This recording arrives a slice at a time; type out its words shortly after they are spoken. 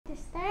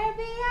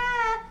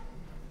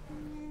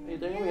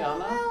doing,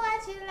 Rihanna?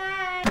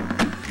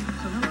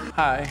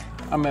 Hi,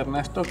 I'm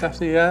Ernesto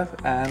Casillas,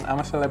 and I'm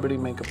a celebrity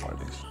makeup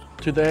artist.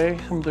 Today,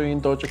 I'm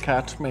doing Doja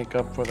Cat's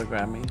makeup for the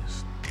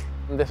Grammys.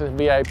 This is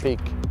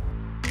VIPeek.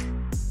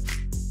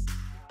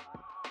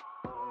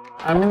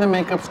 I'm in the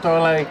makeup store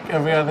like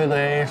every other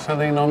day, so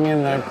they know me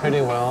in there pretty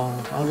well.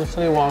 I'll just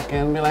walk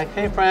in and be like,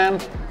 hey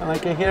friend, I'm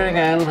like, you're here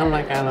again. I'm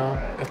like, I know,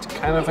 it's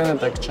kind of an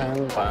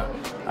addiction, but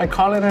I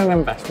call it an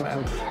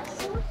investment.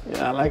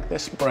 Yeah, I like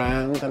this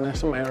brand, and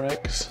it's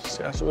Merix.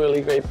 It has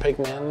really great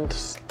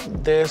pigments.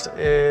 This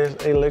is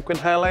a liquid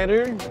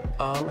highlighter.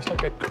 It's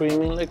like a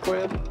creamy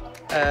liquid.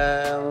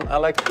 And I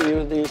like to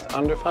use these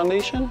under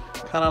foundation,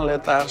 kind of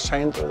let that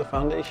shine through the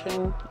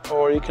foundation,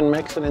 or you can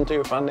mix it into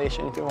your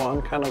foundation if you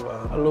want kind of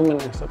a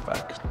luminous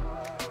effect.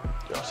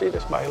 Y'all see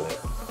this violet?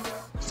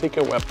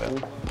 Secret weapon,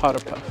 powder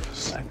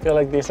puffs. I feel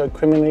like these are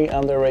criminally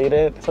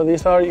underrated. So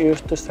these are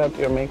used to set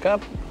your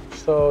makeup.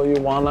 So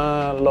you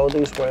wanna load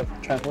these with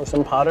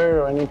translucent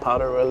powder or any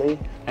powder really,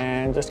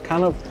 and just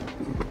kind of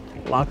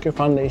lock your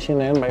foundation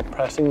in by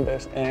pressing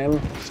this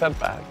in, set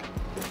back.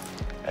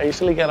 I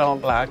usually get all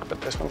black,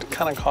 but this one's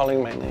kind of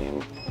calling my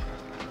name.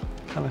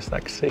 Kind of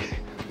sexy.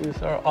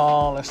 These are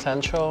all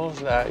essentials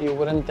that you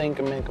wouldn't think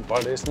a makeup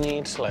artist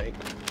needs, like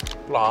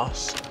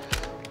floss.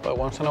 But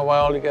once in a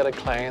while, you get a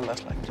client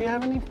that's like, do you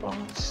have any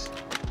floss?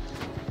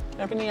 Do you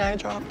have any eye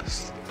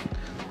drops?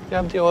 Do you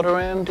have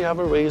deodorant? Do you have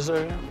a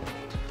razor?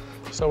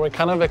 So we're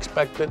kind of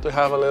expected to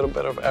have a little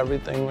bit of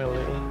everything,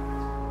 really.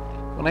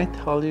 When I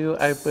tell you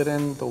I put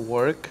in the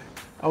work,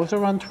 I was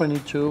around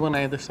 22 when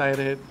I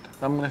decided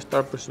I'm gonna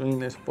start pursuing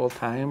this full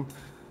time.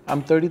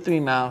 I'm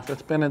 33 now, so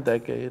it's been a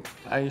decade.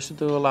 I used to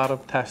do a lot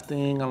of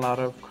testing, a lot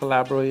of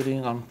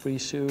collaborating on free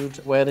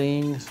shoots,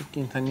 weddings,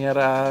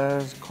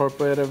 quinceañeras,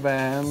 corporate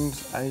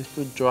events. I used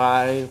to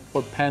drive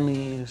for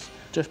pennies,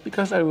 just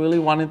because I really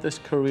wanted this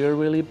career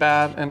really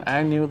bad, and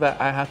I knew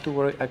that I had to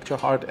work extra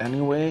hard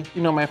anyway.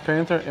 You know, my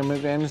parents are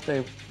immigrants.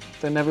 They've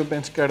never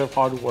been scared of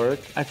hard work.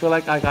 I feel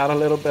like I got a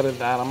little bit of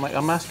that. I'm like,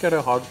 I'm not scared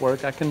of hard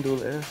work. I can do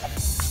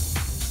this.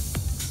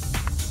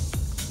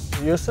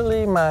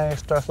 Usually my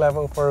stress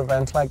level for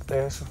events like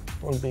this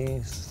will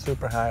be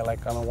super high,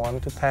 like on a 1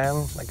 to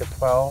 10, like a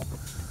 12.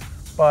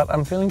 But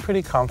I'm feeling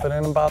pretty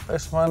confident about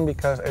this one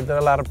because I did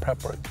a lot of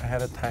prep work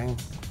ahead of time.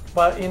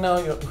 But you know,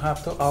 you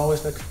have to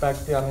always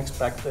expect the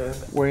unexpected.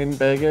 We're in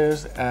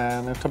Vegas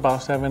and it's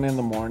about 7 in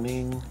the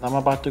morning. I'm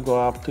about to go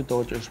up to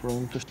Doja's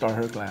room to start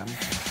her glam.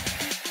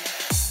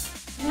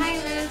 Hi,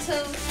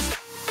 little.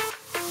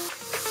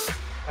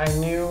 I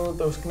knew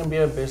there was going to be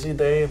a busy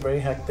day, a very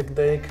hectic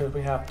day, because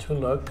we have 2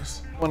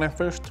 looks. When I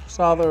first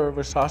saw the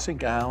Versace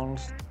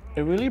gowns,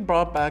 it really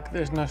brought back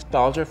this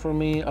nostalgia for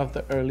me of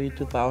the early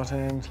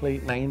 2000s,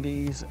 late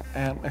 90s,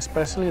 and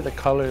especially the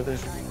color.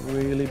 There's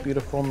really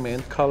beautiful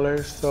mint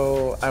colors,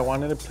 so I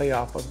wanted to play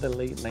off of the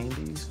late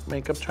 90s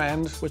makeup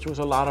trends, which was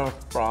a lot of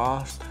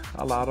frost,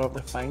 a lot of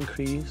the fine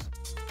crease.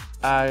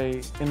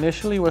 I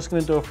initially was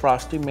going to do a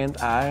frosty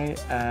mint eye,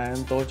 and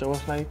Doja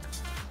was like,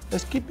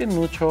 let's keep it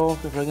neutral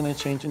because we're going to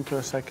change into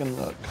a second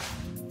look.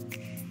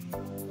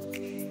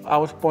 I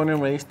was born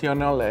and raised here in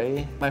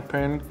LA. My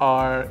parents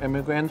are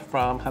immigrants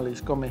from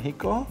Jalisco,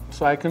 Mexico,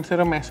 so I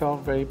consider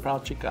myself very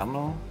proud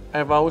Chicano.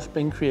 I've always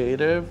been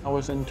creative. I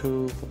was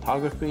into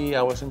photography,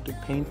 I was into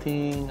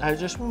painting. I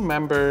just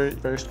remember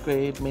first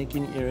grade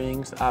making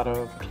earrings out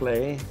of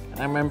clay.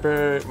 And I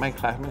remember my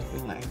classmates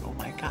being like, oh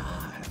my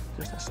God,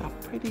 this is so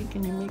pretty,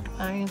 can you make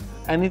mine?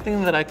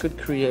 Anything that I could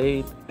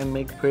create and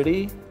make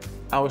pretty,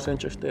 I was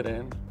interested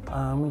in.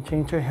 We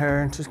changed her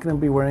hair and she's gonna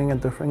be wearing a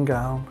different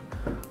gown.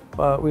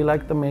 But we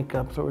like the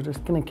makeup, so we're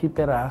just gonna keep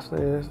it as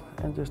is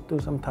and just do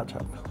some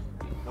touch-ups.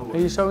 Are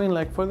you sewing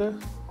leg for this?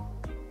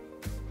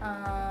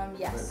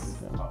 Yes.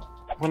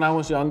 When I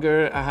was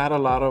younger, I had a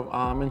lot of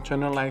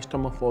internalized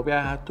homophobia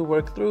I had to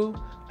work through.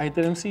 I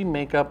didn't see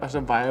makeup as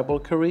a viable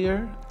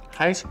career.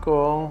 High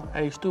school,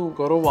 I used to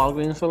go to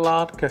Walgreens a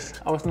lot because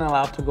I wasn't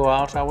allowed to go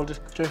out, so I would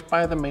just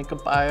buy the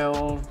makeup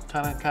aisle,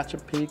 trying to catch a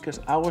peek, because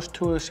I was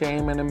too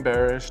ashamed and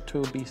embarrassed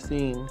to be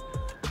seen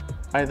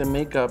by the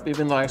makeup,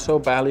 even though I so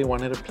badly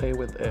wanted to play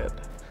with it.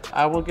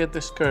 I will get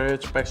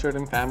discouraged by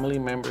certain family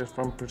members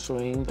from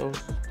pursuing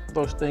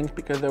those things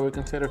because they were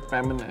considered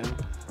feminine.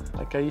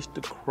 Like I used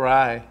to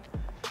cry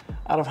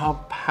out of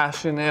how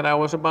passionate I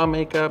was about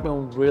makeup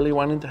and really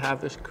wanting to have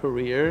this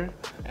career.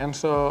 And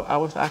so I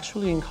was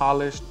actually in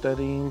college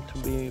studying to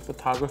be a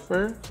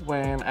photographer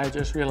when I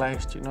just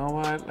realized, you know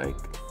what, like,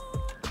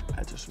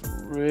 I just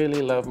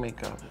really love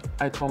makeup.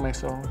 I told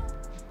myself,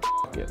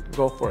 F it,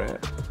 go for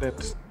it.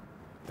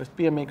 Let's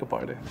be a makeup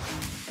artist.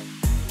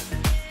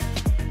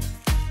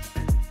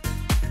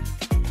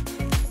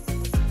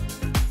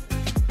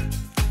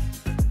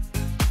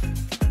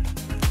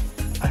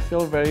 I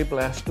feel very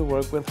blessed to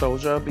work with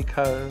Doja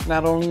because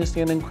not only is she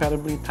an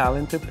incredibly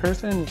talented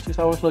person, she's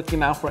always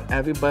looking out for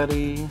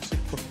everybody. She's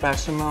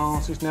professional,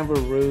 she's never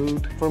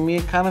rude. For me,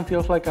 it kind of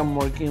feels like I'm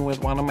working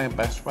with one of my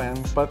best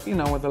friends, but you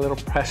know, with a little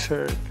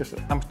pressure because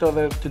I'm still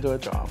there to do a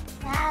job.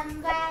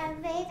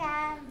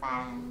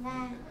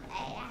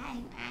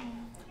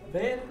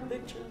 Faded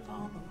pictures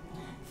on the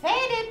wall.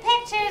 Faded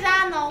pictures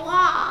on the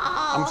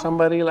wall. I'm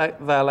somebody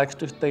that likes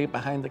to stay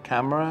behind the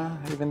camera,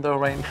 even though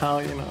right now,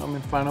 you know, I'm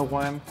in front of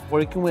one.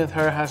 Working with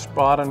her has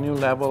brought a new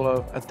level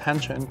of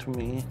attention to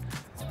me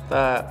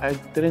that I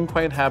didn't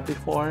quite have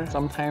before.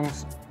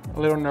 Sometimes a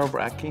little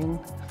nerve-wracking,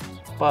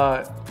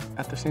 but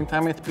at the same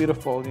time, it's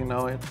beautiful, you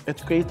know.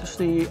 It's great to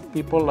see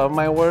people love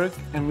my work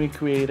and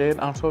recreate it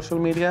on social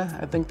media.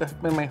 I think that's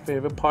been my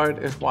favorite part,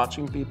 is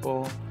watching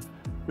people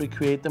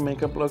recreate the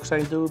makeup looks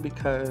I do,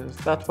 because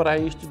that's what I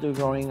used to do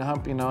growing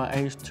up, you know. I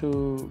used to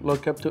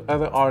look up to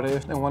other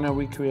artists and want to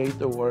recreate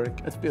the work.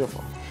 It's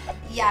beautiful.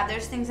 Yeah,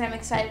 there's things I'm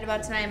excited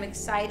about tonight. I'm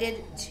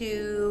excited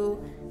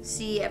to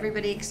see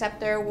everybody accept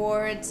their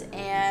awards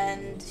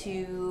and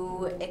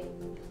to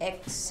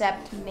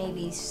accept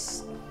maybe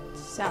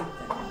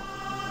something.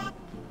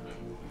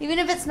 Even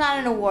if it's not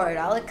an award,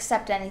 I'll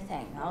accept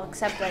anything. I'll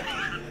accept, like,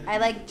 I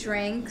like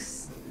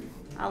drinks.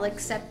 I'll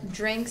accept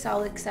drinks,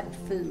 I'll accept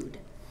food.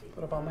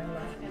 What about my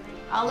love?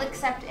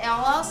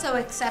 I'll also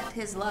accept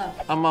his love.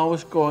 I'm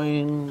always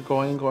going,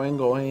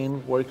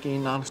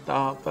 working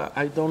nonstop, but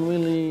I don't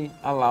really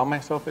allow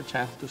myself a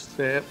chance to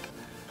sit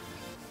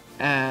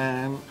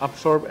and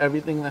absorb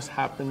everything that's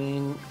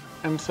happening.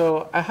 And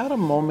so I had a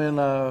moment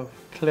of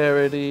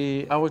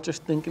clarity. I was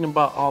just thinking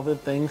about all the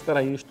things that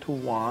I used to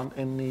want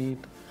and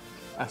need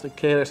as a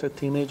kid, as a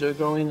teenager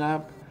growing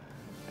up,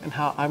 and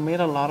how I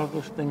made a lot of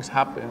those things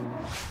happen.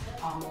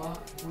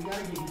 We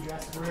gotta get you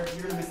dressed. You're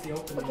gonna miss the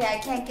opening. Okay, I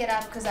can't get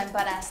up because I'm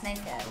butt-ass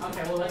naked.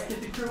 Okay, well, let's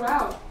get the crew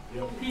out.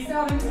 Yep. Peace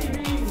out,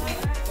 MTV.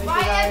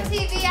 Bye,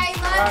 MTV. I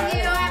love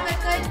you. Have a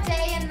good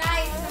day and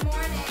night in the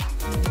morning.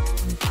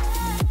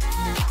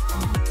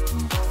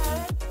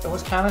 It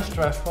was kind of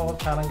stressful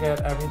trying to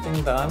get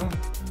everything done,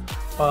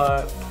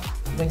 but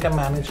I think I'm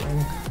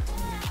managing.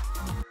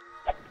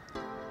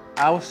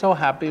 I was so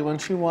happy when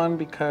she won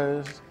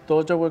because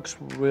Doja works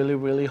really,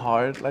 really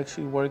hard. Like,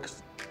 she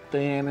works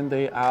day in and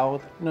day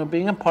out. You know,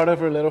 being a part of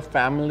her little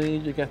family,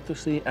 you get to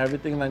see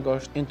everything that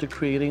goes into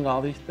creating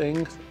all these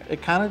things.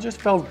 It kind of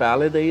just felt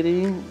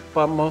validating,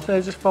 but mostly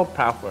I just felt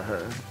proud for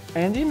her.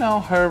 And you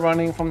know, her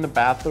running from the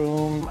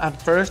bathroom,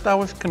 at first I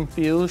was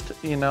confused,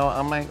 you know,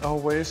 I'm like, oh,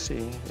 where is she?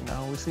 You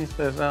know, we see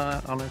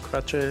Cesar on her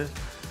crutches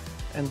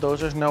and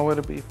Doja's nowhere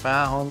to be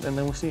found, and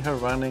then we see her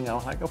running. I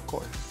was like, of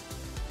course.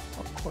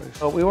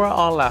 So we were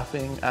all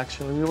laughing,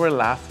 actually. We were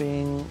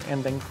laughing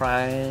and then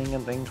crying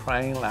and then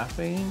crying,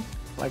 laughing.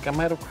 Like, I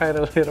might have cried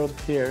a little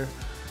tear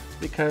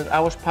because I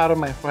was proud of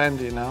my friend,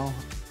 you know.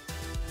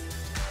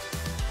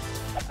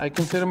 I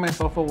consider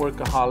myself a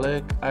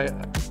workaholic.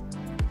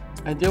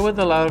 I deal with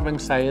a lot of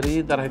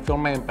anxiety that I feel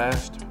my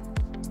best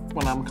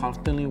when I'm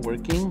constantly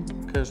working,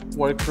 because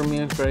work for me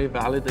is very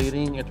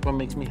validating. It's what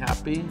makes me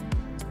happy,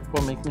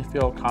 what makes me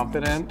feel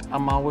confident.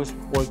 I'm always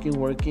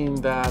working,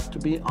 that, to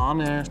be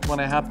honest, when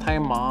I have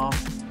time off,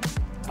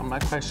 I'm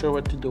not quite sure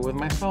what to do with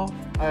myself.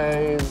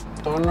 I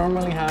don't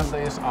normally have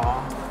days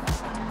off,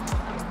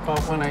 but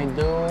when I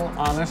do,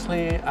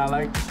 honestly, I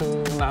like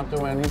to not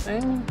do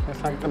anything.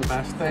 It's like the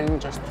best thing,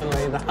 just to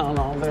lay down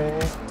all day.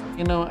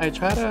 You know, I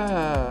try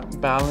to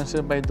balance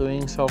it by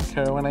doing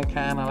self-care when I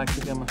can. I like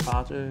to get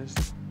massages,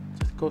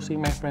 just go see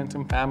my friends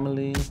and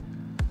family.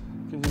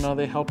 You know,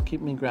 they help keep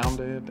me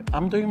grounded.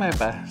 I'm doing my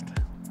best,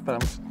 but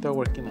I'm still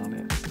working on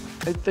it.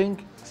 I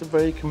think it's a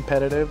very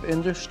competitive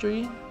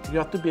industry. You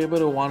have to be able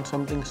to want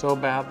something so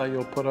bad that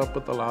you'll put up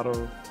with a lot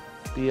of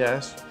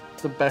BS.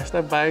 The best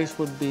advice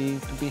would be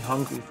to be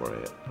hungry for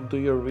it. Do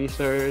your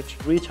research,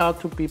 reach out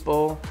to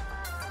people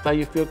that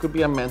you feel could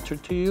be a mentor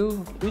to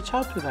you. Reach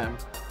out to them.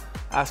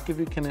 Ask if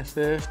you can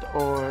assist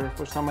or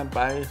for some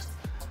advice.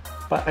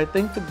 But I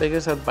think the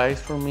biggest advice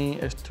for me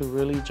is to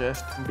really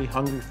just be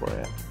hungry for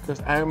it.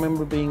 Because I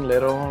remember being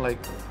little, like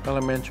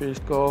elementary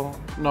school,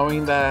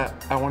 knowing that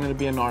I wanted to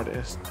be an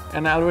artist.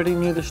 And I already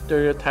knew the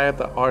stereotype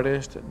that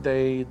artists,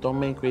 they don't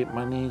make great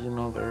money, you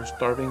know, they're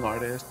starving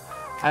artists.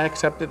 I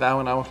accepted that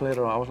when I was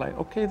little. I was like,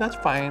 okay, that's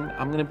fine.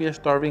 I'm gonna be a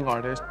starving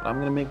artist, but I'm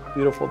gonna make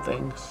beautiful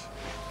things.